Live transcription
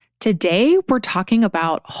Today, we're talking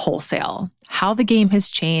about wholesale, how the game has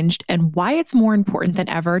changed, and why it's more important than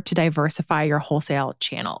ever to diversify your wholesale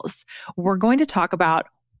channels. We're going to talk about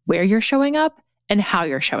where you're showing up and how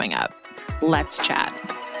you're showing up. Let's chat.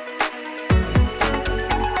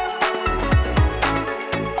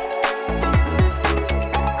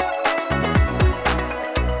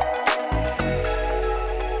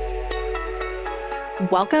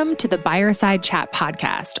 Welcome to the Buyer Side Chat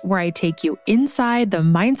podcast, where I take you inside the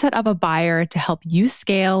mindset of a buyer to help you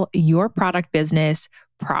scale your product business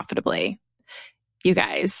profitably. You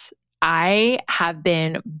guys, I have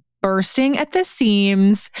been bursting at the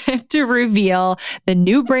seams to reveal the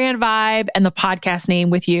new brand vibe and the podcast name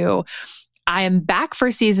with you. I am back for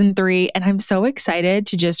season 3, and I'm so excited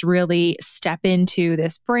to just really step into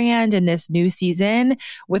this brand and this new season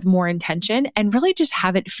with more intention and really just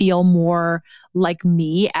have it feel more like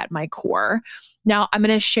me at my core. Now, I'm going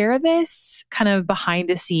to share this kind of behind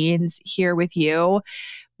the scenes here with you,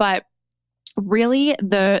 but really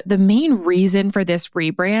the main reason for this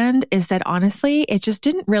rebrand is that honestly, it just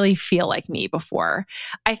didn't really feel like me before.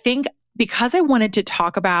 I think because I wanted to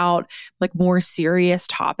talk about like more serious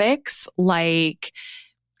topics like,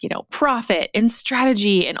 profit and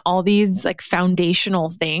strategy and all these like foundational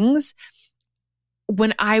things,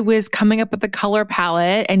 when I was coming up with the color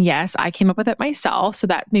palette, and yes, I came up with it myself, so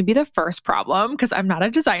that may be the first problem because I'm not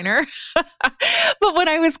a designer. But when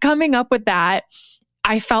I was coming up with that,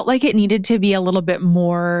 I felt like it needed to be a little bit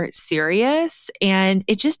more serious, and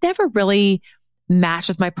it just never really match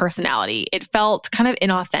with my personality. It felt kind of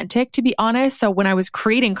inauthentic, to be honest. So when I was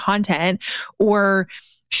creating content or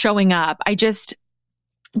showing up, I just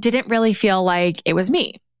didn't really feel like it was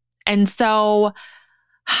me. And so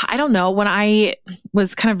I don't know, when I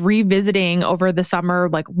was kind of revisiting over the summer,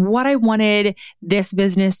 like what I wanted this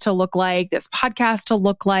business to look like, this podcast to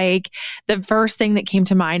look like, the first thing that came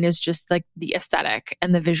to mind is just like the aesthetic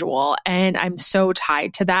and the visual. And I'm so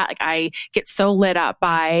tied to that. Like I get so lit up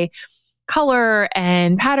by color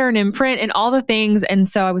and pattern and print and all the things. And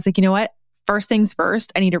so I was like, you know what? First things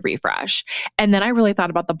first, I need a refresh. And then I really thought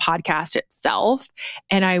about the podcast itself.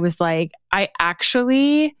 And I was like, I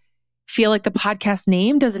actually feel like the podcast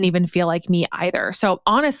name doesn't even feel like me either. So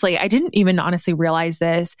honestly, I didn't even honestly realize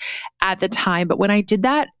this at the time. But when I did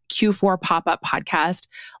that Q4 pop-up podcast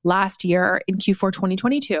last year in Q4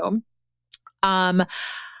 2022, I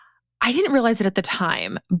didn't realize it at the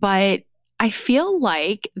time, but I feel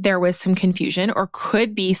like there was some confusion or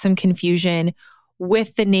could be some confusion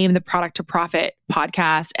with the name, the Product to Profit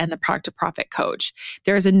podcast and the Product to Profit coach.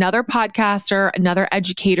 There's another podcaster, another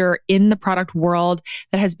educator in the product world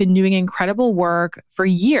that has been doing incredible work for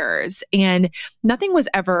years. And nothing was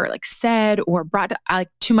ever like said or brought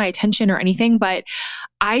to my attention or anything, but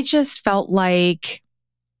I just felt like,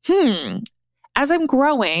 as I'm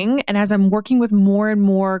growing and as I'm working with more and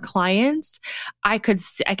more clients, I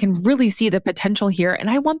can really see the potential here. And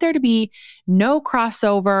I want there to be no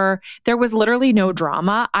crossover. There was literally no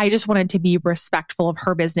drama. I just wanted to be respectful of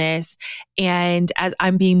her business. And as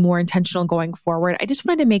I'm being more intentional going forward, I just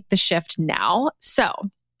wanted to make the shift now. So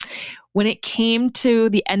when it came to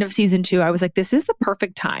the end of season 2, I was like, this is the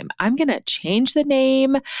perfect time. I'm going to change the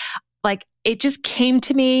name. Like it just came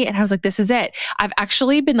to me and I was like, this is it. I've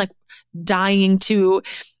actually been like dying to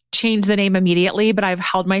change the name immediately, but I've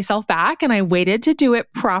held myself back and I waited to do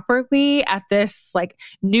it properly at this like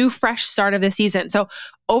new fresh start of the season. So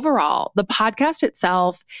overall, the podcast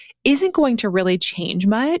itself isn't going to really change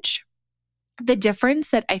much. The difference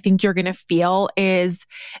that I think you're going to feel is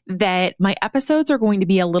that my episodes are going to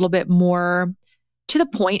be a little bit more to the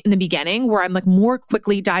point in the beginning where I'm like more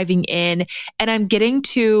quickly diving in and I'm getting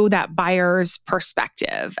to that buyer's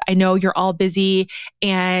perspective. I know you're all busy,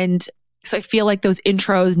 and so I feel like those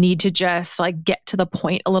intros need to just like get to the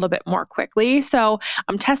point a little bit more quickly. So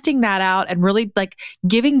I'm testing that out and really like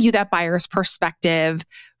giving you that buyer's perspective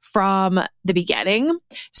from the beginning.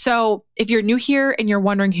 So if you're new here and you're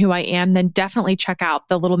wondering who I am, then definitely check out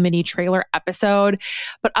the little mini trailer episode.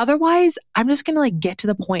 But otherwise, I'm just going to like get to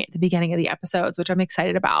the point at the beginning of the episodes, which I'm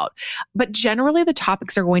excited about. But generally the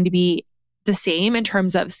topics are going to be the same in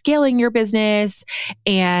terms of scaling your business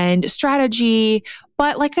and strategy.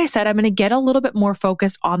 But like I said, I'm going to get a little bit more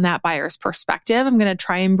focused on that buyer's perspective. I'm going to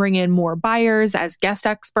try and bring in more buyers as guest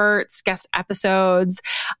experts, guest episodes.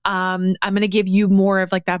 I'm going to give you more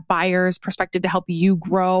of like that buyer's perspective to help you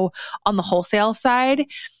grow on the wholesale side.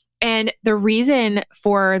 And the reason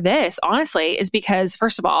for this, honestly, is because,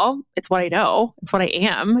 first of all, it's what I know. It's what I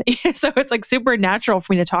am. So it's like super natural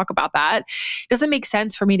for me to talk about that. It doesn't make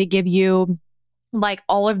sense for me to give you like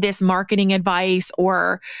all of this marketing advice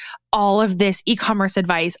or all of this e-commerce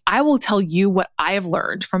advice. I will tell you what I have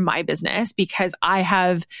learned from my business because I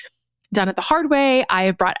have done it the hard way. I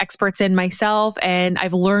have brought experts in myself and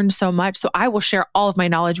I've learned so much. So I will share all of my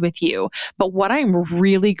knowledge with you. But what I'm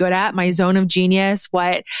really good at, my zone of genius,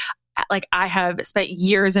 what like I have spent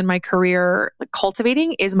years in my career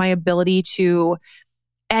cultivating is my ability to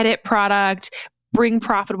edit product, bring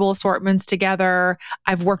profitable assortments together.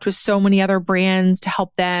 I've worked with so many other brands to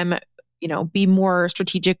help them, be more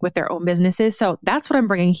strategic with their own businesses. So that's what I'm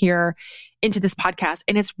bringing here into this podcast.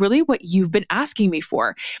 And it's really what you've been asking me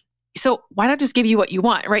for. So why not just give you what you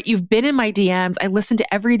want, right? You've been in my DMs. I listen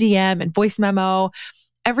to every DM and voice memo,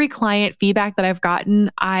 every client feedback that I've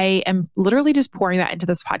gotten. I am literally just pouring that into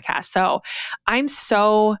this podcast. So I'm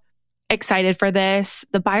so excited for this.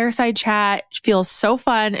 The buyer side chat feels so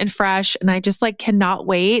fun and fresh. And I just cannot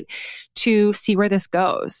wait to see where this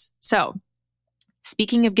goes. So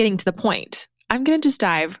speaking of getting to the point, I'm going to just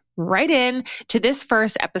dive right in to this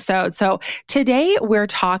first episode. So today we're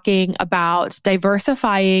talking about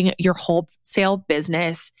diversifying your wholesale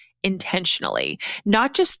business intentionally,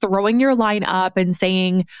 not just throwing your line up and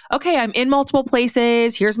saying, okay, I'm in multiple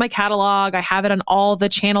places. Here's my catalog. I have it on all the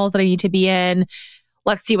channels that I need to be in.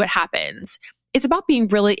 Let's see what happens. It's about being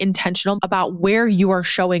really intentional about where you are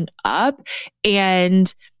showing up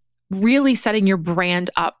and really setting your brand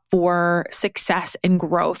up for success and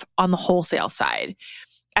growth on the wholesale side.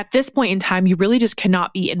 At this point in time, you really just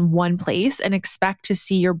cannot be in one place and expect to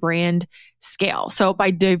see your brand scale. So by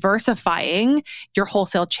diversifying your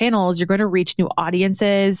wholesale channels, you're going to reach new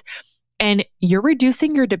audiences and you're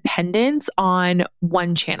reducing your dependence on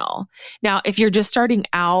one channel. Now, if you're just starting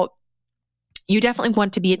out, you definitely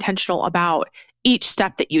want to be intentional about each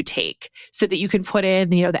step that you take so that you can put in,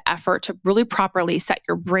 the effort to really properly set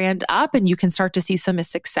your brand up and you can start to see some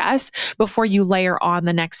success before you layer on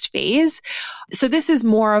the next phase. So this is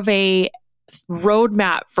more of a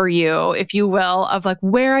roadmap for you, if you will, of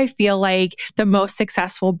where I feel like the most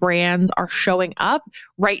successful brands are showing up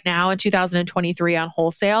right now in 2023 on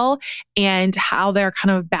wholesale and how they're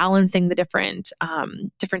kind of balancing the different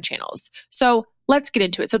channels. So let's get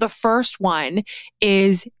into it. So the first one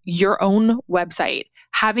is your own website,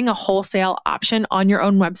 having a wholesale option on your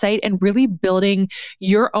own website and really building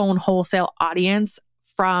your own wholesale audience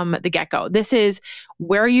from the get-go. This is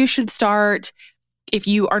where you should start. If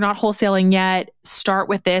you are not wholesaling yet, start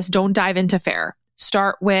with this. Don't dive into Fair.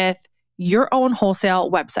 Start with your own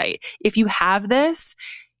wholesale website. If you have this,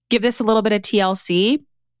 give this a little bit of TLC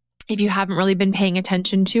if you haven't really been paying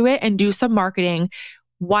attention to it and do some marketing.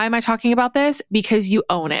 Why am I talking about this? Because you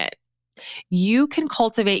own it. You can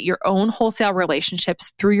cultivate your own wholesale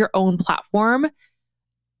relationships through your own platform.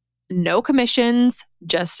 No commissions,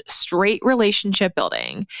 just straight relationship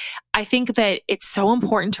building. I think that it's so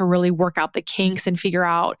important to really work out the kinks and figure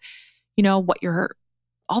out, what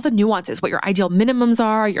all the nuances, what your ideal minimums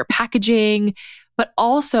are, your packaging, but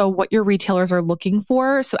also what your retailers are looking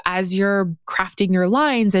for. So as you're crafting your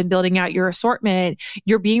lines and building out your assortment,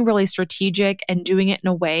 you're being really strategic and doing it in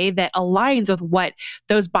a way that aligns with what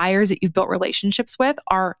those buyers that you've built relationships with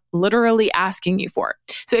are literally asking you for.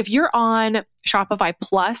 So if you're on Shopify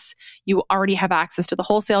Plus, you already have access to the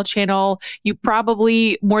wholesale channel. You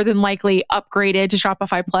probably more than likely upgraded to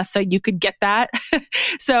Shopify Plus so you could get that.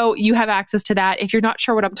 So you have access to that. If you're not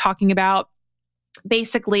sure what I'm talking about,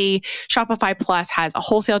 basically, Shopify Plus has a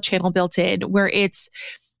wholesale channel built in where it's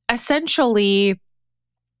essentially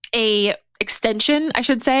a extension, I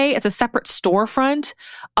should say. It's a separate storefront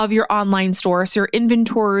of your online store. So your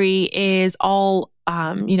inventory is all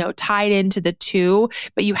tied into the two,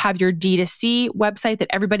 but you have your D2C website that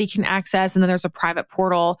everybody can access. And then there's a private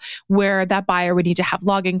portal where that buyer would need to have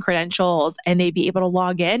login credentials and they'd be able to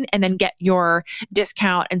log in and then get your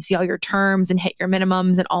discount and see all your terms and hit your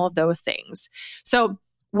minimums and all of those things. So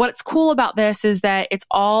what's cool about this is that it's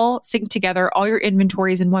all synced together. All your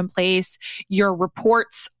inventory is in one place. Your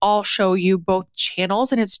reports all show you both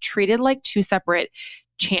channels and it's treated like two separate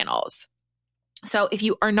channels. So if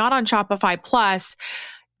you are not on Shopify Plus,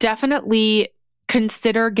 definitely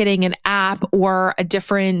consider getting an app or a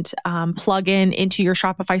different plugin into your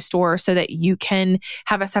Shopify store so that you can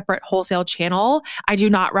have a separate wholesale channel. I do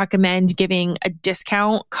not recommend giving a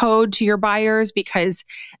discount code to your buyers because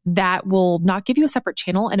that will not give you a separate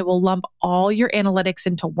channel and it will lump all your analytics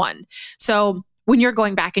into one. So when you're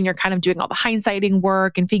going back and you're kind of doing all the hindsighting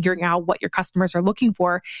work and figuring out what your customers are looking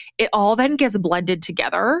for, it all then gets blended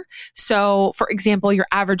together. So for example, your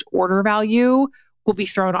average order value will be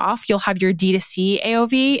thrown off. You'll have your D2C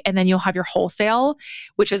AOV and then you'll have your wholesale,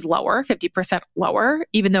 which is lower, 50% lower,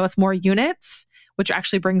 even though it's more units, which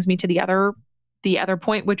actually brings me to the other the other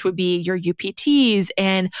point, which would be your UPTs,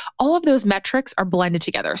 and all of those metrics are blended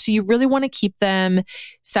together. So you really want to keep them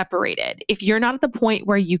separated. If you're not at the point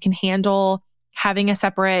where you can handle having a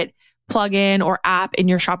separate plugin or app in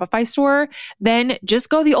your Shopify store, then just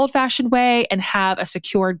go the old-fashioned way and have a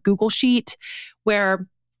secured Google Sheet where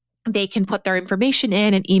they can put their information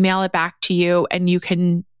in and email it back to you, and you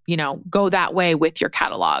can go that way with your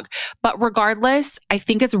catalog. But regardless, I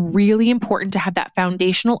think it's really important to have that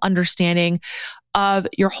foundational understanding of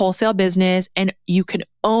your wholesale business, and you can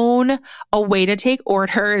own a way to take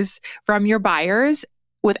orders from your buyers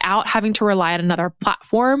without having to rely on another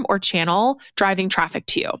platform or channel driving traffic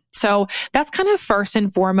to you. So that's kind of first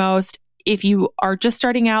and foremost. If you are just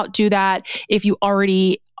starting out, do that. If you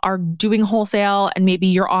already are doing wholesale and maybe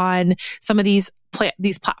you're on some of these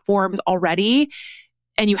platforms already,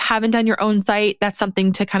 and you haven't done your own site, that's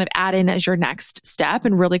something to kind of add in as your next step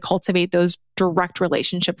and really cultivate those direct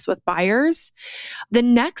relationships with buyers. The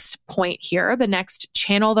next point here, the next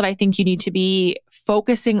channel that I think you need to be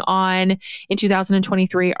focusing on in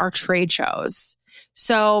 2023 are trade shows.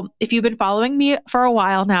 So if you've been following me for a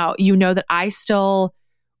while now, you know that I still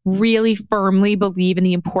really firmly believe in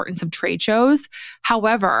the importance of trade shows.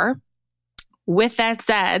 However, with that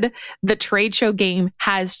said, the trade show game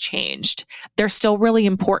has changed. They're still really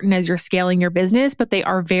important as you're scaling your business, but they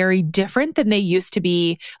are very different than they used to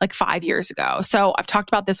be like 5 years ago. So I've talked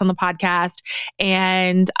about this on the podcast,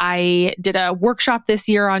 and I did a workshop this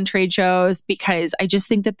year on trade shows because I just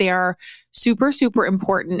think that they are super, super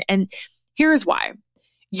important. And here's why.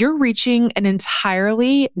 You're reaching an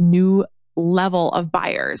entirely new level of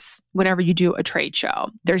buyers whenever you do a trade show.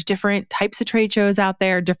 There's different types of trade shows out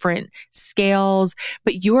there, different scales,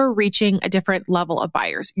 but you are reaching a different level of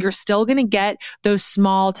buyers. You're still going to get those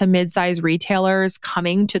small to mid-size retailers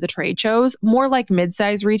coming to the trade shows, more like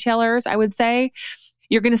mid-size retailers, I would say.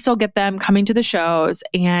 You're going to still get them coming to the shows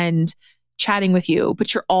and chatting with you,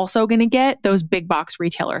 but you're also going to get those big box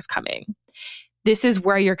retailers coming. This is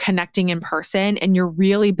where you're connecting in person and you're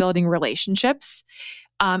really building relationships.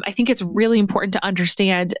 I think it's really important to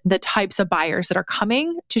understand the types of buyers that are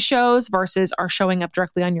coming to shows versus are showing up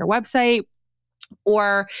directly on your website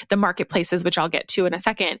or the marketplaces, which I'll get to in a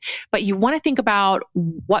second. But you want to think about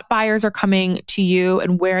what buyers are coming to you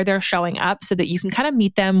and where they're showing up so that you can kind of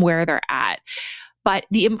meet them where they're at. But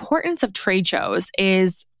the importance of trade shows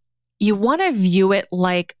is you want to view it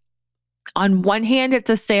like, on one hand,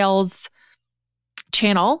 it's a sales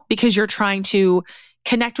channel because you're trying to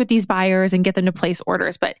connect with these buyers and get them to place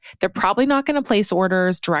orders, but they're probably not going to place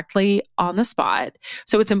orders directly on the spot.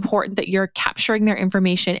 So it's important that you're capturing their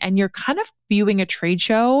information and you're kind of viewing a trade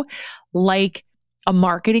show like a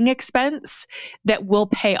marketing expense that will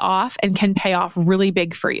pay off and can pay off really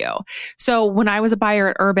big for you. So when I was a buyer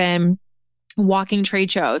at Urban, walking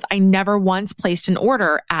trade shows, I never once placed an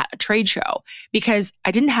order at a trade show because I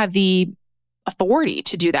didn't have the authority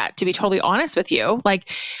to do that, to be totally honest with you. Like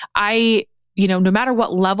no matter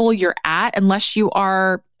what level you're at, unless you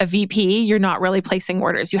are a VP, you're not really placing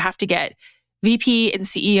orders. You have to get VP and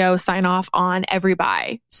CEO sign off on every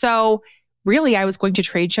buy. So really, I was going to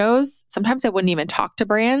trade shows. Sometimes I wouldn't even talk to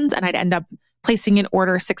brands and I'd end up placing an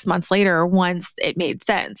order 6 months later once it made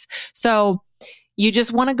sense. So you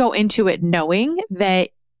just want to go into it knowing that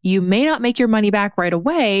you may not make your money back right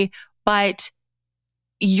away, but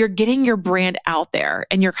you're getting your brand out there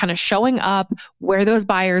and you're kind of showing up where those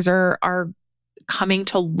buyers are coming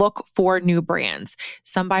to look for new brands.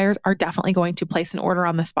 Some buyers are definitely going to place an order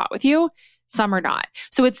on the spot with you. Some are not.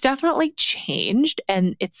 So it's definitely changed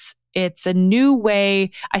and it's a new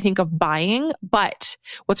way, I think, of buying. But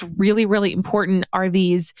what's really, really important are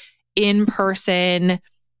these in-person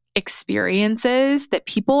experiences that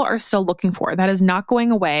people are still looking for. That is not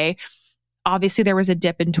going away. Obviously, there was a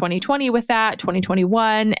dip in 2020 with that,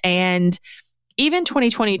 2021, and even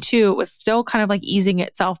 2022 was still kind of like easing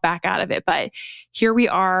itself back out of it. But here we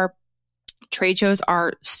are. Trade shows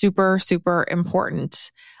are super, super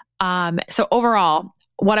important. So overall,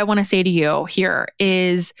 what I want to say to you here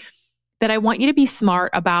is that I want you to be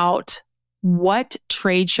smart about what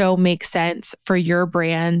trade show makes sense for your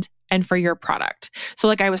brand and for your product. So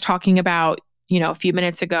like I was talking about, a few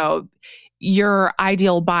minutes ago, your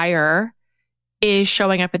ideal buyer is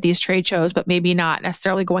showing up at these trade shows, but maybe not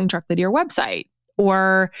necessarily going directly to your website.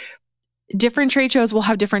 Or different trade shows will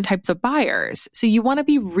have different types of buyers. So you want to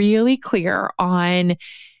be really clear on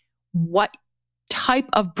what type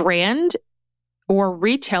of brand or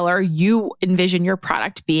retailer you envision your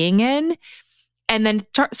product being in. And then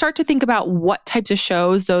start to think about what types of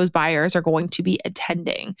shows those buyers are going to be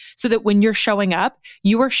attending so that when you're showing up,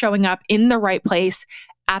 you are showing up in the right place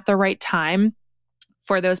at the right time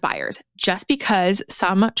for those buyers. Just because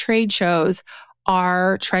some trade shows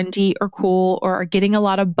are trendy or cool or are getting a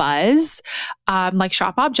lot of buzz, like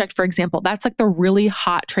Shop Object, for example, that's like the really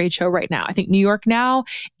hot trade show right now. I think New York Now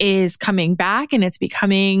is coming back and it's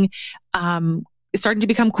becoming, it's starting to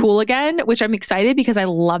become cool again, which I'm excited because I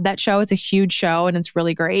love that show. It's a huge show and it's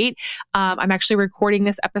really great. I'm actually recording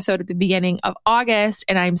this episode at the beginning of August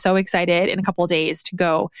and I'm so excited in a couple of days to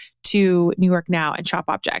go to New York Now and Shop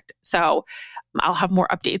Object. So I'll have more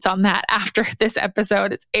updates on that after this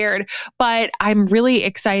episode is aired. But I'm really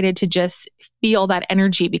excited to just feel that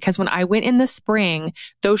energy because when I went in the spring,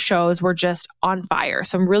 those shows were just on fire.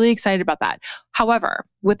 So I'm really excited about that. However,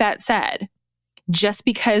 with that said, just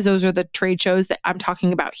because those are the trade shows that I'm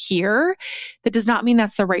talking about here, that does not mean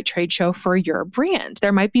that's the right trade show for your brand.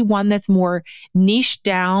 There might be one that's more niche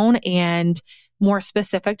down and more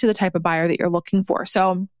specific to the type of buyer that you're looking for.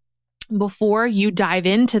 So before you dive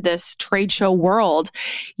into this trade show world,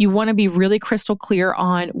 you want to be really crystal clear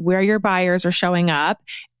on where your buyers are showing up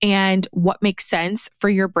and what makes sense for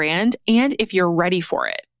your brand and if you're ready for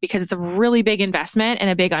it. Because it's a really big investment and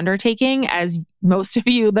a big undertaking, as most of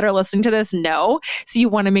you that are listening to this know. So you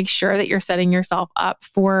want to make sure that you're setting yourself up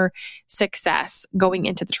for success going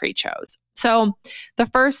into the trade shows. So the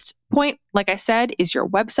first point, like I said, is your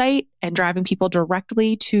website and driving people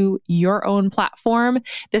directly to your own platform.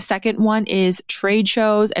 The second one is trade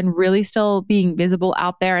shows and really still being visible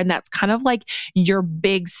out there. And that's kind of like your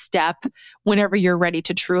big step whenever you're ready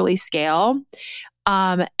to truly scale.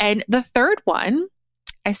 And the third one,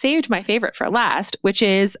 I saved my favorite for last, which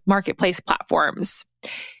is marketplace platforms.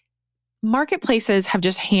 Marketplaces have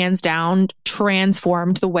just hands down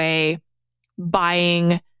transformed the way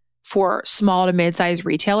buying for small to mid-sized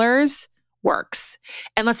retailers works.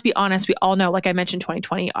 And let's be honest, we all know, like I mentioned,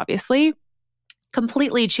 2020 obviously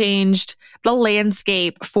completely changed the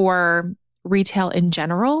landscape for retail in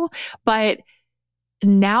general. But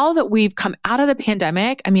now that we've come out of the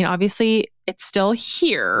pandemic, I mean, obviously it's still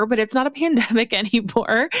here, but it's not a pandemic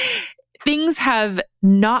anymore. Things have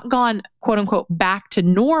not gone, quote unquote, back to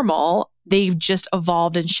normal. They've just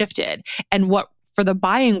evolved and shifted. And what for the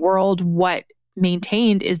buying world, what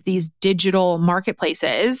maintained is these digital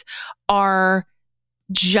marketplaces are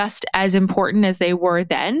just as important as they were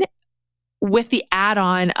then, with the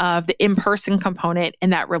add-on of the in-person component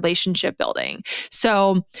and that relationship building.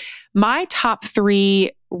 So my top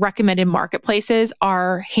 3 recommended marketplaces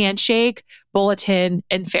are Handshake, Bulletin,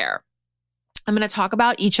 and Fair. I'm going to talk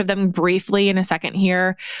about each of them briefly in a second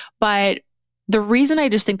here, but the reason I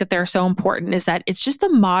just think that they're so important is that it's just the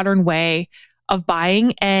modern way of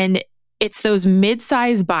buying, and it's those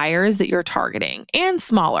mid-sized buyers that you're targeting and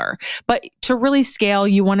smaller. But to really scale,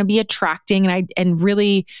 you want to be attracting and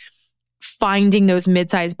really finding those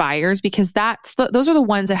mid-sized buyers, because those are the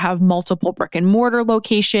ones that have multiple brick and mortar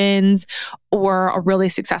locations or a really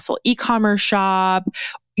successful e-commerce shop.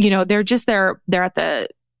 You know, they're at the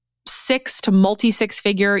 6 to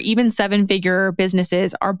multi-6-figure, even 7-figure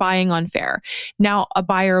businesses are buying on Fair. Now, a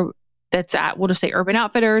buyer that's at, we'll just say Urban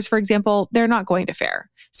Outfitters, for example, they're not going to Fair.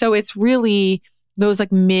 So it's really those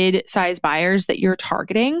like mid-sized buyers that you're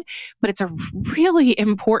targeting, but it's a really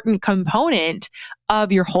important component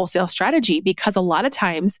of your wholesale strategy, because a lot of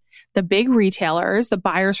times the big retailers, the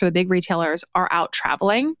buyers for the big retailers are out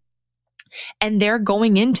traveling and they're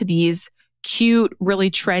going into these cute,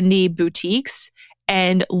 really trendy boutiques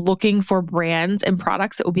and looking for brands and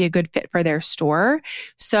products that will be a good fit for their store.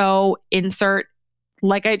 So insert,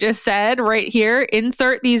 like I just said right here,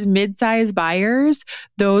 insert these mid-sized buyers.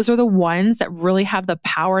 Those are the ones that really have the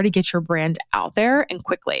power to get your brand out there and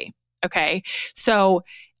quickly. Okay. So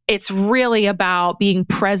it's really about being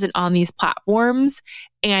present on these platforms.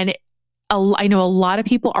 And I know a lot of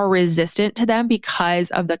people are resistant to them because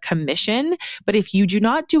of the commission, but if you do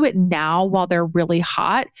not do it now while they're really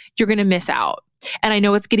hot, you're going to miss out. And I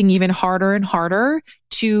know it's getting even harder and harder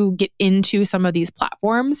to get into some of these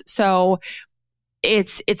platforms. So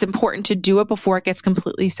it's important to do it before it gets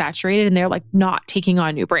completely saturated and they're like not taking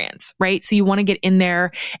on new brands, right? So you want to get in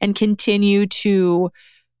there and continue to,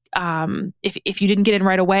 if you didn't get in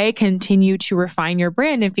right away, continue to refine your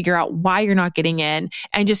brand and figure out why you're not getting in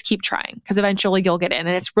and just keep trying, because eventually you'll get in, and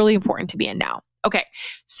it's really important to be in now. Okay.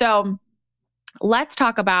 So let's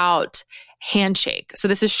talk about Handshake. So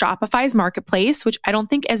this is Shopify's marketplace, which I don't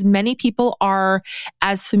think as many people are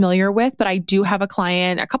as familiar with, but I do have a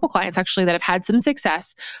couple clients actually that have had some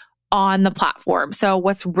success on the platform. So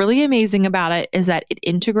what's really amazing about it is that it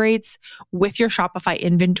integrates with your Shopify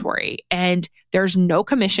inventory and there's no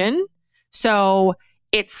commission. So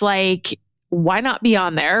it's like, why not be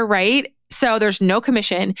on there, right? So there's no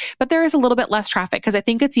commission, but there is a little bit less traffic because I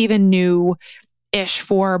think it's even new ish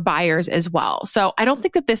for buyers as well. So I don't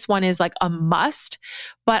think that this one is like a must,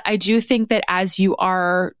 but I do think that as you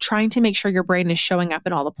are trying to make sure your brand is showing up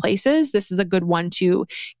in all the places, this is a good one to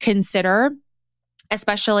consider,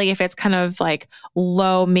 especially if it's kind of like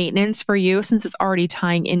low maintenance for you, since it's already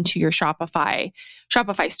tying into your Shopify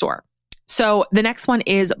store. So the next one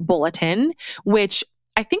is Bulletin, which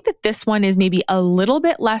I think that this one is maybe a little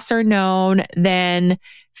bit lesser known than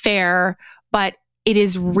Faire, but it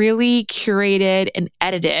is really curated and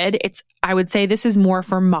edited. I would say this is more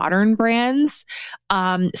for modern brands.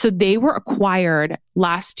 So they were acquired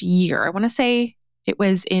last year. I want to say it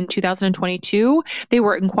was in 2022. They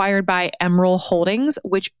were acquired by Emerald Holdings,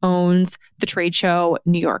 which owns the trade show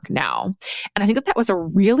New York Now. And I think that was a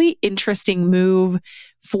really interesting move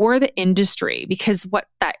for the industry, because what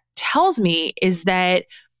that tells me is that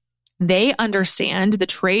they understand the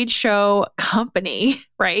trade show company,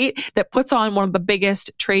 right, that puts on one of the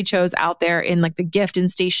biggest trade shows out there in like the gift and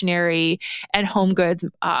stationery and home goods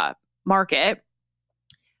market,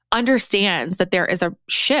 understands that there is a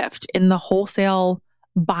shift in the wholesale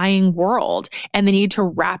buying world and they need to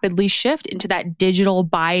rapidly shift into that digital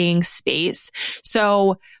buying space.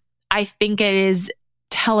 So I think it is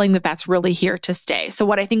telling that that's really here to stay. So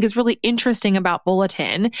what I think is really interesting about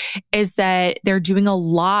Bulletin is that they're doing a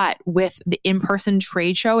lot with the in-person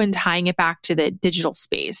trade show and tying it back to the digital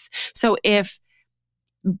space. So if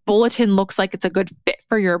Bulletin looks like it's a good fit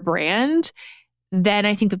for your brand, then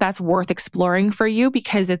I think that that's worth exploring for you,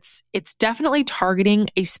 because it's definitely targeting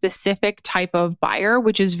a specific type of buyer,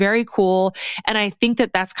 which is very cool. And I think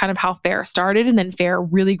that that's kind of how Faire started, and then Faire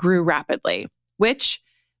really grew rapidly, which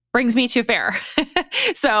brings me to Faire.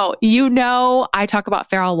 So, I talk about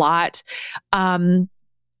Faire a lot. I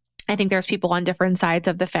think there's people on different sides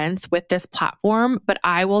of the fence with this platform, but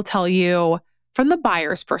I will tell you from the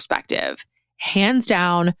buyer's perspective, hands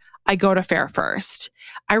down, I go to Faire first.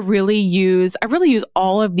 I really use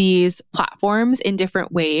all of these platforms in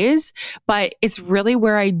different ways, but it's really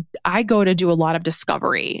where I go to do a lot of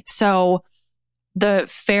discovery. So the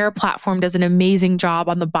Faire platform does an amazing job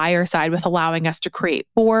on the buyer side with allowing us to create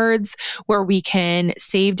boards where we can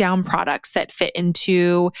save down products that fit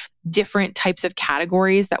into different types of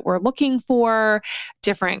categories that we're looking for,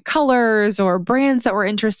 different colors or brands that we're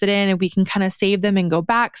interested in, and we can kind of save them and go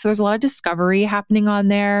back. So there's a lot of discovery happening on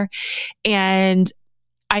there. And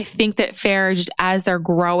I think that Faire, just as they're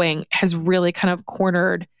growing, has really kind of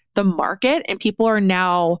cornered the market, and people are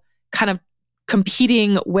now kind of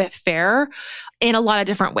competing with Faire in a lot of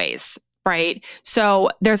different ways, right? So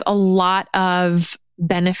there's a lot of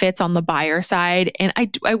benefits on the buyer side. And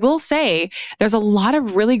I will say there's a lot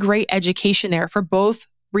of really great education there for both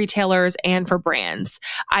retailers and for brands.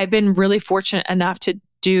 I've been really fortunate enough to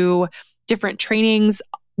do different trainings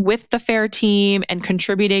with the Faire team and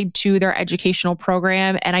contributed to their educational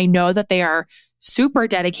program. And I know that they are super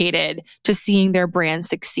dedicated to seeing their brand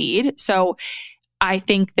succeed. So I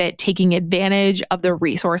think that taking advantage of the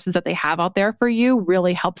resources that they have out there for you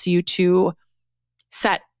really helps you to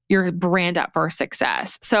set your brand up for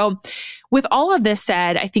success. So with all of this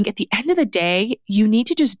said, I think at the end of the day, you need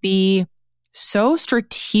to just be so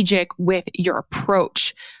strategic with your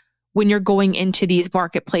approach when you're going into these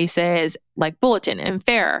marketplaces like Bulletin and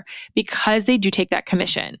Faire, because they do take that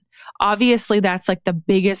commission. Obviously, that's like the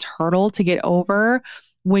biggest hurdle to get over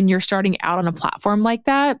when you're starting out on a platform like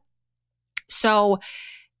that. So,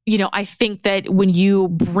 I think that when you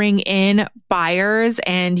bring in buyers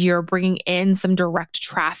and you're bringing in some direct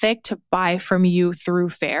traffic to buy from you through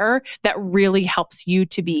Faire, that really helps you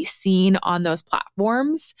to be seen on those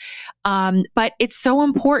platforms. But it's so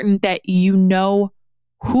important that you know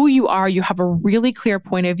who you are. You have a really clear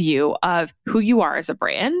point of view of who you are as a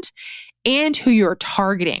brand and who you're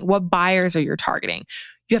targeting. What buyers are you targeting?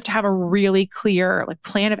 You have to have a really clear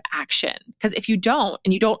plan of action, because if you don't,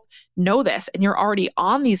 and you don't know this, and you're already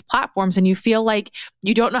on these platforms and you feel like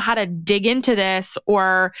you don't know how to dig into this,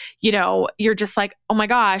 or, you're just like, oh my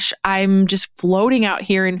gosh, I'm just floating out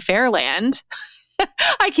here in Fairland.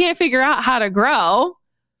 I can't figure out how to grow.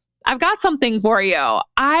 I've got something for you.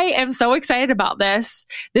 I am so excited about this.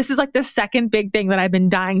 This is like the second big thing that I've been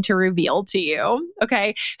dying to reveal to you.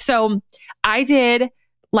 Okay. So I did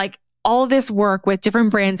all of this work with different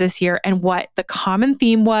brands this year, and what the common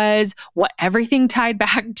theme was, what everything tied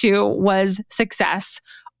back to was success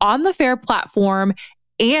on the Faire platform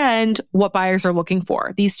and what buyers are looking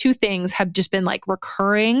for. These two things have just been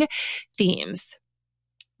recurring themes.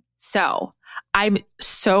 So I'm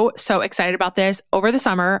so excited about this. Over the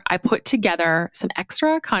summer, I put together some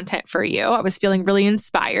extra content for you. I was feeling really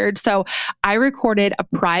inspired. So I recorded a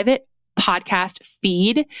private podcast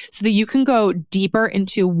feed so that you can go deeper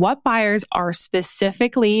into what buyers are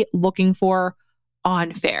specifically looking for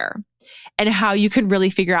on Faire, and how you can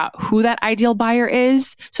really figure out who that ideal buyer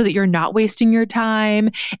is so that you're not wasting your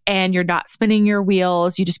time and you're not spinning your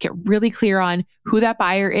wheels. You just get really clear on who that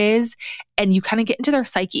buyer is, and you kind of get into their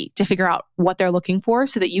psyche to figure out what they're looking for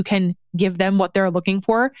so that you can give them what they're looking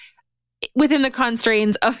for within the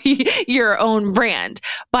constraints of your own brand.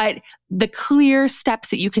 But the clear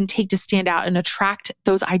steps that you can take to stand out and attract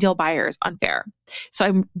those ideal buyers on Faire. So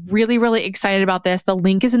I'm really, really excited about this. The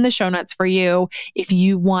link is in the show notes for you. If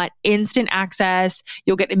you want instant access,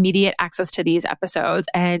 you'll get immediate access to these episodes.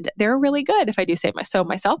 And they're really good, if I do say so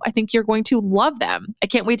myself. I think you're going to love them. I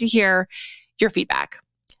can't wait to hear your feedback.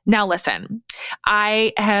 Now, listen,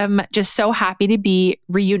 I am just so happy to be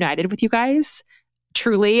reunited with you guys.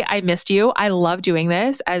 Truly, I missed you. I love doing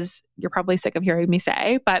this, as you're probably sick of hearing me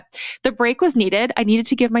say, but the break was needed. I needed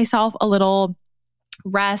to give myself a little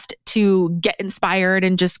rest to get inspired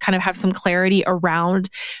and just kind of have some clarity around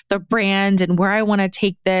the brand and where I want to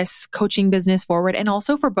take this coaching business forward. And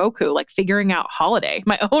also for Boku, like figuring out holiday,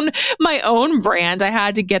 my own brand. I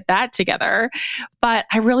had to get that together, but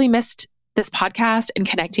I really missed this podcast and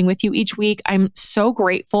connecting with you each week. I'm so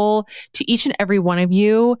grateful to each and every one of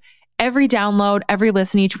you. Every download, every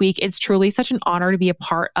listen each week, it's truly such an honor to be a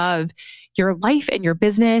part of your life and your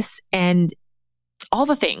business and all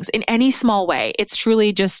the things in any small way. It's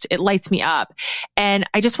truly just, it lights me up. And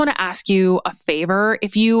I just want to ask you a favor.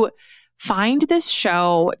 If you find this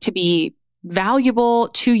show to be valuable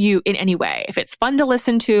to you in any way, if it's fun to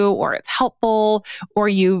listen to or it's helpful or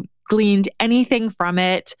you gleaned anything from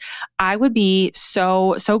it, I would be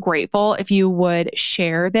so grateful if you would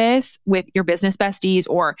share this with your business besties,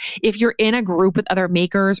 or if you're in a group with other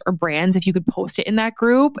makers or brands, if you could post it in that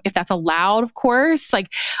group, if that's allowed, of course. Like,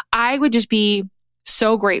 I would just be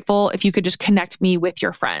so grateful if you could just connect me with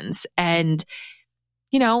your friends and,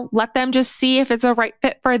 let them just see if it's a right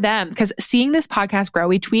fit for them. Because seeing this podcast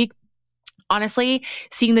grow each week, honestly,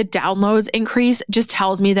 seeing the downloads increase just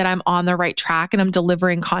tells me that I'm on the right track and I'm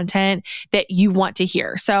delivering content that you want to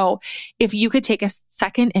hear. So if you could take a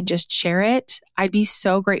second and just share it, I'd be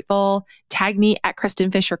so grateful. Tag me at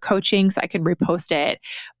Kristen Fisher Coaching so I can repost it.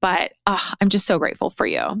 But I'm just so grateful for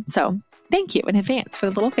you. So thank you in advance for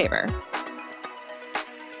the little favor.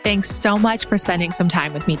 Thanks so much for spending some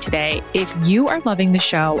time with me today. If you are loving the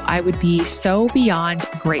show, I would be so beyond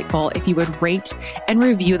grateful if you would rate and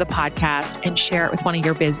review the podcast and share it with one of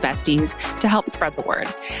your biz besties to help spread the word.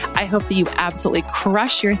 I hope that you absolutely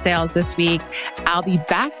crush your sales this week. I'll be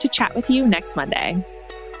back to chat with you next Monday.